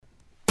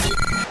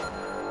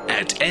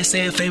at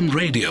SAFM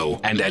Radio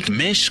and at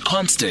Mesh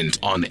Constant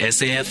on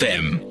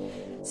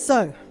SAFM.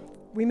 So,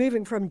 we're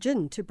moving from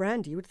gin to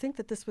brandy. You would think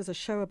that this was a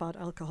show about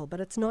alcohol, but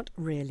it's not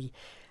really.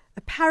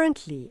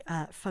 Apparently,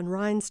 Van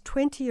RYN'S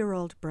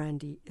 20-year-old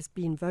brandy is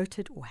being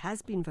voted or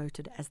has been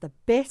voted as the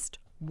best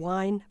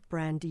wine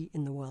brandy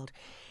in the world.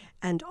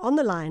 And on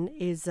the line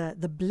is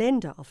the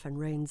blender of Van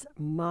RYN'S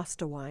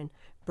master wine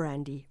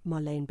brandy,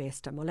 Marlene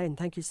Bester. Marlene,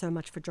 thank you so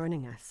much for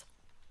joining us.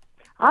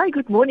 Hi,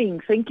 good morning.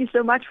 Thank you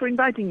so much for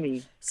inviting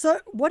me. So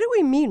what do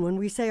we mean when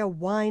we say a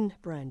wine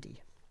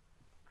brandy?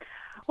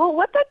 Well,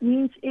 what that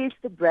means is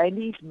the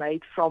brandy is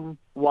made from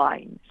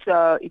wine.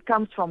 So it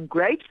comes from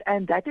grapes,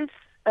 and that is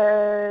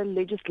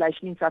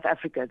legislation in South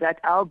Africa that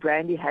our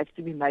brandy has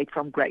to be made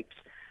from grapes,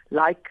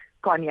 like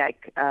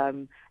cognac,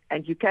 and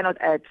you cannot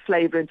add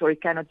flavorants or you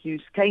cannot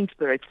use cane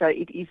spirit. So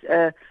it's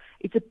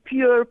a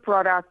pure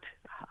product,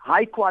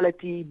 high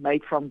quality,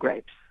 made from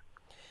grapes.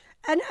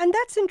 And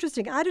that's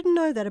interesting. I didn't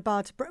know that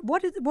about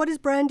what is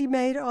brandy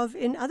made of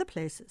in other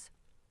places.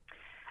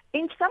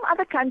 In some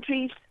other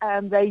countries,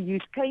 they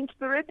use cane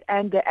spirit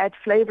and they add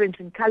flavorants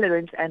and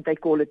colorants and they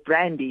call it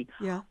brandy.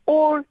 Yeah.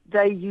 Or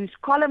they use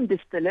column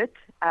distillate,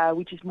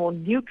 which is more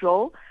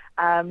neutral,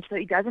 so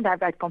it doesn't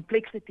have that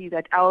complexity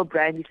that our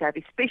brandies have,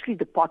 especially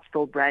the pot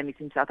still brandies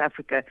in South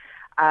Africa.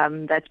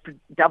 That's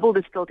double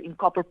distilled in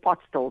copper pot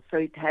still, so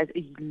it has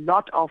a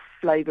lot of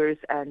flavors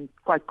and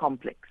quite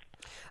complex.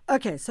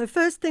 Okay, so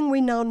first thing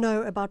we now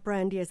know about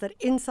brandy is that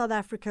in South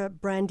Africa,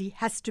 brandy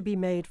has to be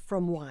made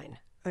from wine.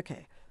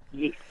 Okay.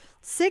 Yes.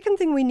 Second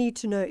thing we need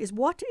to know is,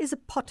 what is a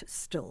pot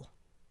still?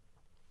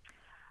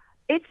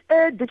 It's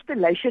a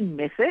distillation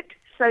method.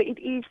 So it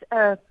is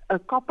a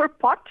copper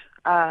pot,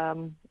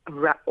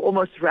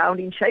 almost round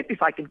in shape,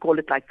 if I can call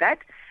it like that.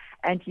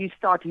 And you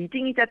start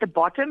heating it at the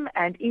bottom,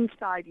 and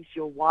inside is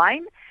your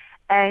wine.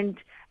 And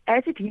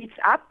as it heats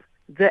up,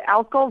 the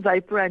alcohol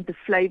vapor and the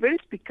flavors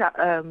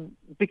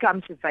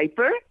becomes a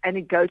vapor, and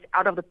it goes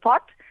out of the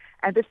pot,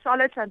 and the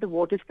solids and the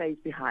water stays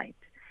behind.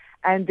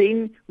 And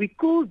then we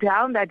cool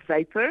down that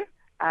vapor,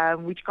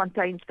 which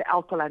contains the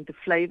alcohol and the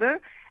flavor,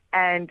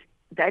 and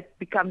that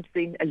becomes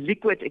then a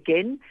liquid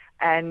again.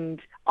 And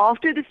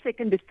after the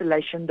second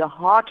distillation, the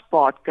hard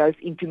part goes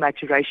into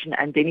maturation,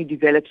 and then it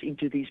develops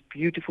into these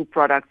beautiful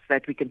products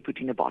that we can put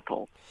in a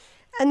bottle.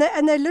 And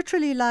they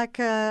literally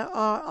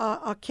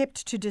are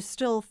kept to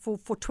distill for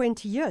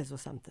 20 years or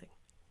something.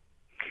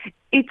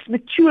 It's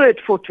matured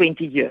for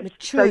 20 years.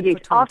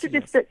 Matured for 20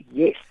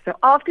 years. So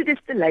after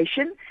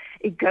distillation,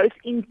 it goes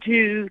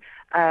into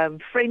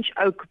French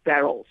oak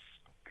barrels.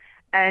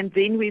 And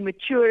then we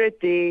mature it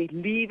there,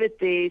 leave it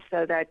there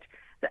so that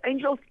the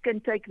angels can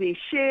take their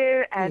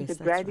share, and yes,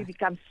 the brandy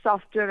becomes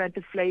softer and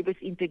the flavors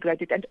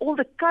integrated, and all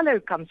the color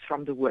comes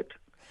from the wood.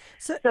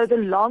 So the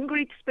longer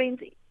it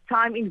spends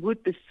time in wood,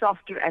 the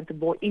softer and the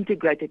more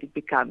integrated it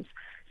becomes.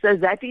 So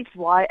that is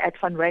why at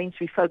Van RYN'S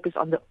we focus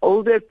on the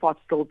older pot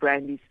still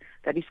brandies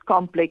that is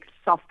complex,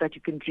 soft, that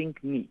you can drink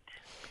neat.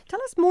 Tell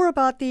us more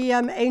about the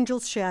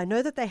Angel's Share. I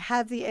know that they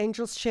have the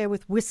Angel's Share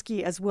with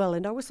whiskey as well,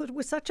 and I always thought it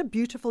was such a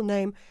beautiful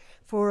name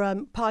for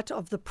part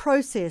of the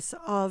process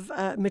of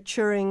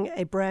maturing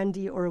a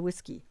brandy or a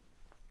whiskey.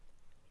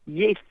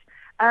 Yes.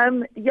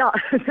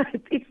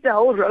 It's the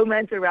whole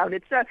romance around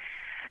it. So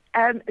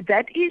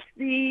that is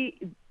the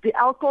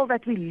alcohol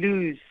that we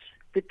lose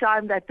the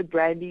time that the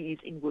brandy is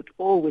in wood,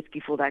 or whiskey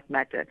for that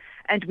matter.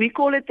 And we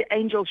call it the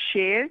Angel's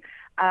Share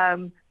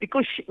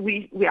because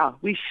we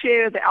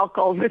share the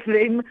alcohol with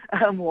them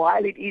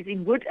while it is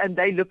in wood, and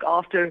they look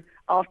after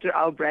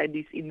our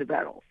brandies in the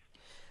barrels.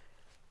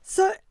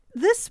 So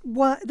this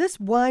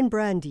wine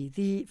brandy,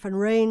 the Van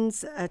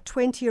RYN'S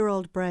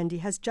 20-year-old brandy,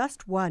 has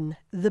just won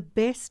the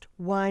Best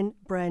Wine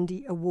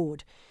Brandy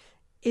Award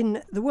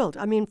in the world.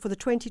 I mean, for the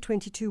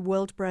 2022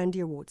 World Brandy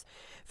Awards.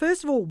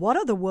 First of all, what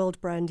are the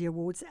World Brandy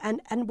Awards,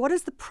 and what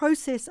is the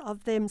process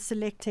of them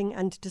selecting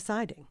and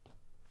deciding?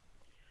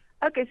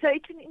 Okay, so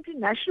it's an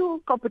international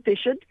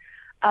competition,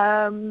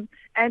 and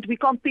we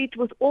compete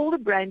with all the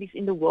brandies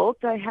in the world.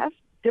 They have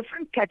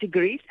different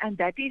categories, and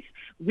that is,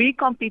 we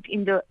compete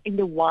in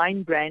the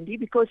wine brandy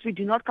because we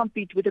do not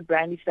compete with the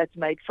brandies that's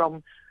made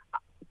from,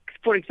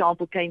 for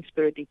example, cane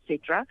spirit,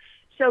 etc.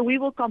 So we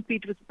will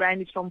compete with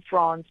brandies from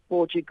France,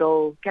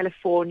 Portugal,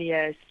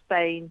 California,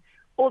 Spain,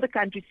 all the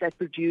countries that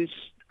produce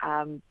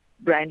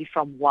brandy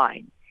from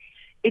wine.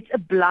 It's a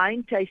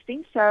blind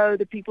tasting, so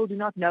the people do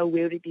not know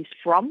where it is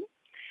from,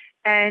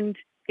 and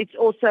it's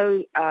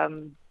also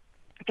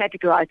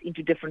categorized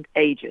into different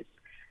ages.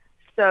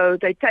 So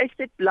they taste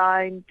it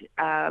blind,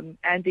 and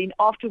then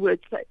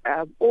afterwards,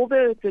 all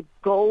the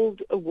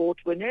gold award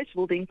winners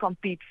will then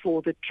compete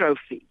for the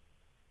trophy.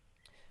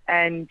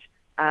 And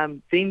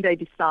then they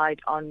decide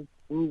on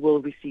who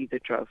will receive the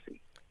trophy.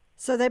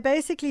 So they're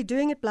basically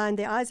doing it blind.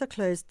 Their eyes are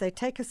closed. They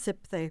take a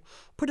sip. They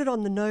put it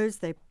on the nose.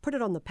 They put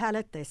it on the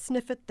palate. They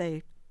sniff it.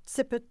 They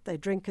sip it. They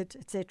drink it,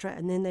 etc.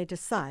 And then they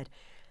decide.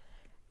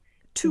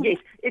 two. Yes,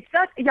 it's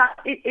not. Yeah,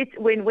 it's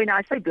when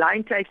I say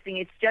blind tasting,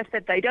 it's just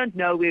that they don't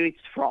know where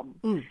it's from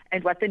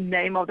and what the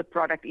name of the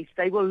product is.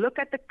 They will look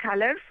at the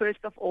color first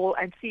of all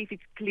and see if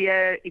it's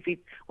clear,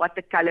 what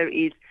the color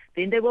is.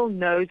 Then they will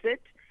nose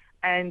it,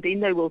 and then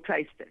they will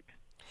taste it.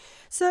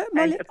 So,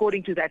 and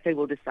according to that, they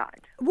will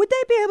decide. Would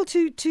they be able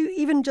to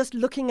even just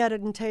looking at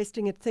it and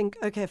tasting it, think,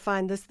 okay,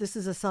 fine, this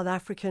is a South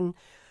African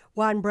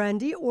wine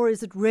brandy, or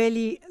is it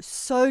really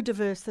so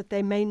diverse that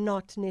they may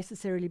not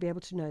necessarily be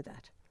able to know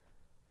that?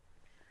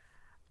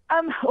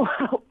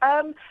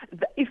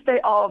 If they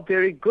are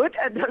very good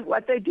at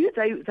what they do,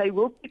 they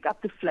will pick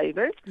up the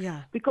flavors.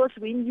 Yeah. Because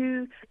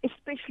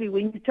especially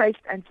when you taste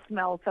and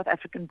smell South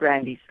African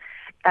brandies,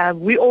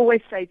 we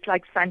always say it's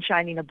like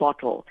sunshine in a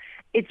bottle.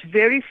 It's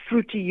very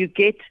fruity. You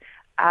get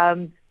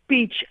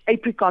peach,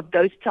 apricot,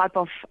 those type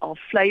of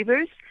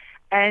flavors.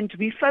 And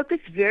we focus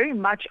very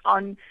much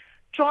on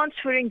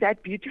transferring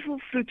that beautiful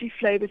fruity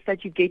flavors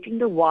that you get in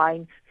the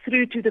wine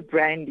through to the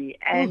brandy,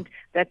 and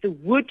that the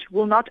wood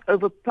will not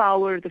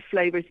overpower the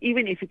flavors,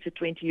 even if it's a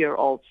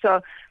 20-year-old.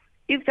 So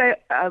if they,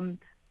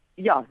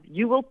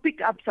 you will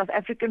pick up South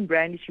African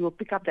brandies, you will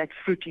pick up that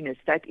fruitiness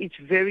that is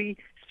very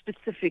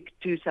specific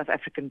to South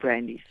African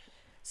brandies.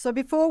 So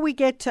before we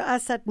get to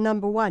us at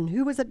number one,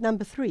 who was at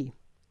number three?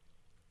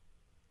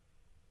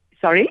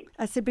 Sorry?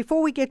 I said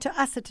before we get to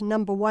us at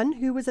number one,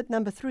 who was at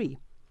number three?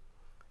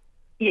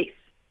 Yes.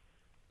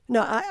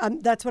 No,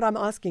 that's what I'm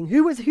asking.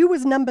 Who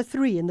was number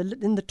three in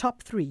the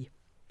top three?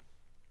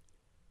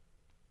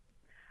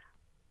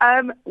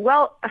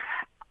 Well,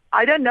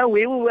 I don't know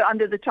where we were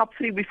under the top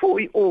three before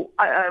we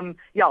won.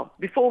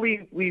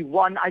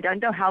 I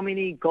don't know how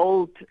many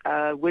gold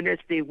winners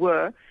there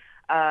were,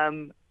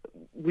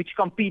 which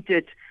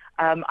competed.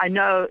 I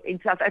know in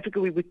South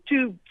Africa we were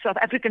 2 South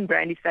African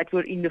brandies that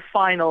were in the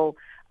final.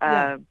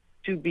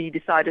 To be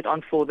decided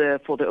on for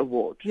the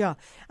award. Yeah,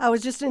 I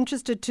was just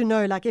interested to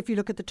know, like, if you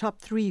look at the top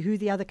 3, who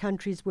the other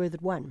countries were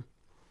that won.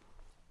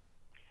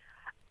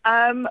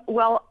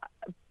 Well,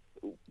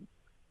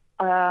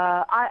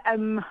 I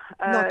am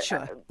not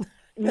sure.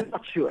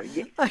 Not sure.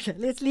 Yes. Okay,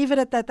 let's leave it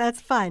at that. That's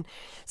fine.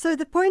 So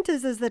the point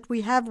is that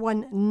we have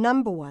won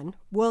number 1,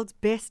 world's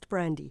best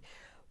brandy.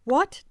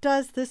 What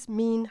does this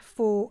mean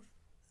for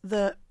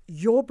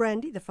your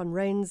brandy, the Van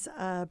RYN'S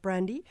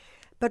brandy?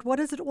 But what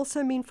does it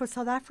also mean for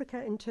South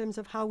Africa in terms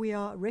of how we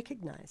are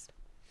recognized?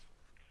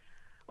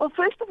 Well,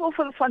 first of all,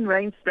 for the Van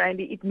RYN'S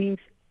brandy, it means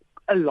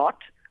a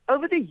lot.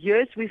 Over the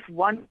years, we've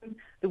won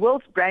the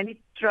World Brandy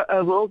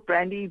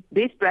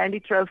Best Brandy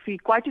Trophy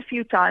quite a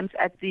few times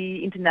at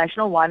the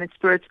International Wine and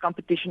Spirits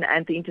Competition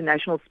and the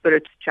International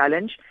Spirits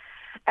Challenge.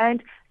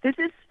 And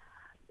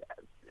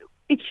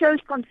it shows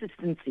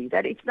consistency,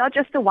 that it's not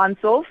just a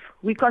once-off.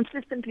 We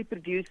consistently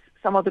produce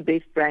some of the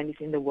best brandies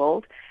in the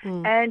world.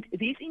 And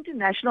these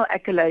international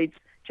accolades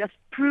just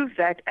prove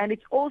that. And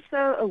it's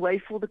also a way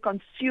for the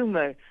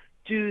consumer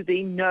to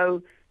then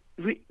know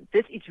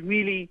this is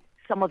really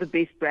some of the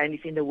best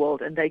brandies in the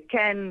world. And they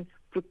can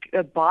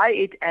buy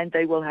it and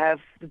they will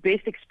have the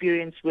best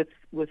experience with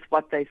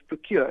what they've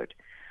procured.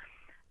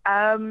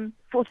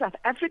 For South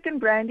African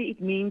brandy,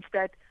 it means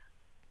that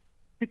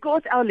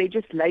because our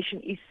legislation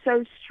is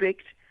so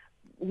strict,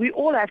 we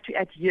all have to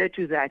adhere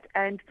to that.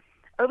 And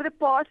over the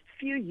past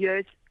few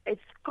years, it's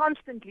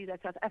constantly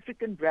that South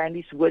African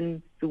brandies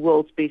win the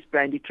world's best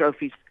brandy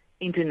trophies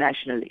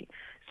internationally.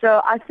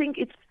 So I think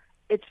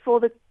it's for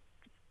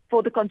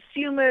the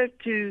consumer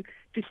to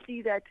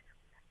see that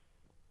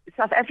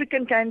South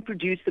African can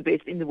produce the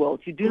best in the world.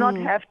 You do not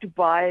have to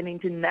buy an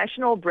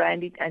international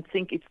brandy and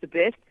think it's the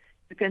best.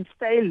 You can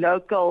stay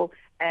local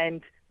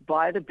and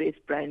buy the best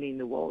brandy in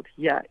the world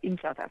here in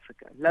South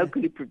Africa,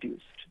 locally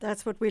produced.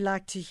 That's what we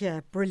like to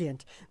hear.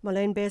 Brilliant.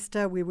 Marlene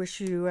Bester, we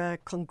wish you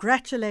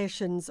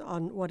congratulations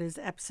on what is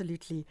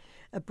absolutely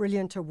a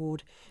brilliant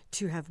award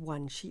to have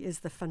won. She is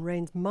the Van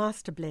RYN'S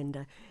Master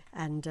Blender,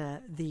 and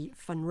the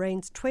Van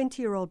RYN'S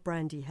 20-year-old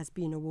brandy has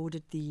been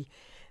awarded the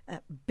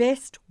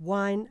Best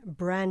Wine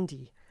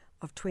Brandy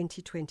of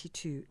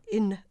 2022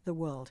 in the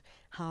world.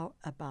 How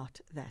about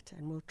that?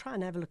 And we'll try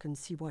and have a look and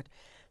see what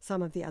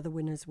some of the other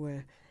winners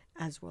were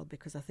as well,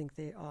 because I think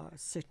there are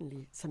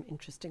certainly some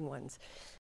interesting ones.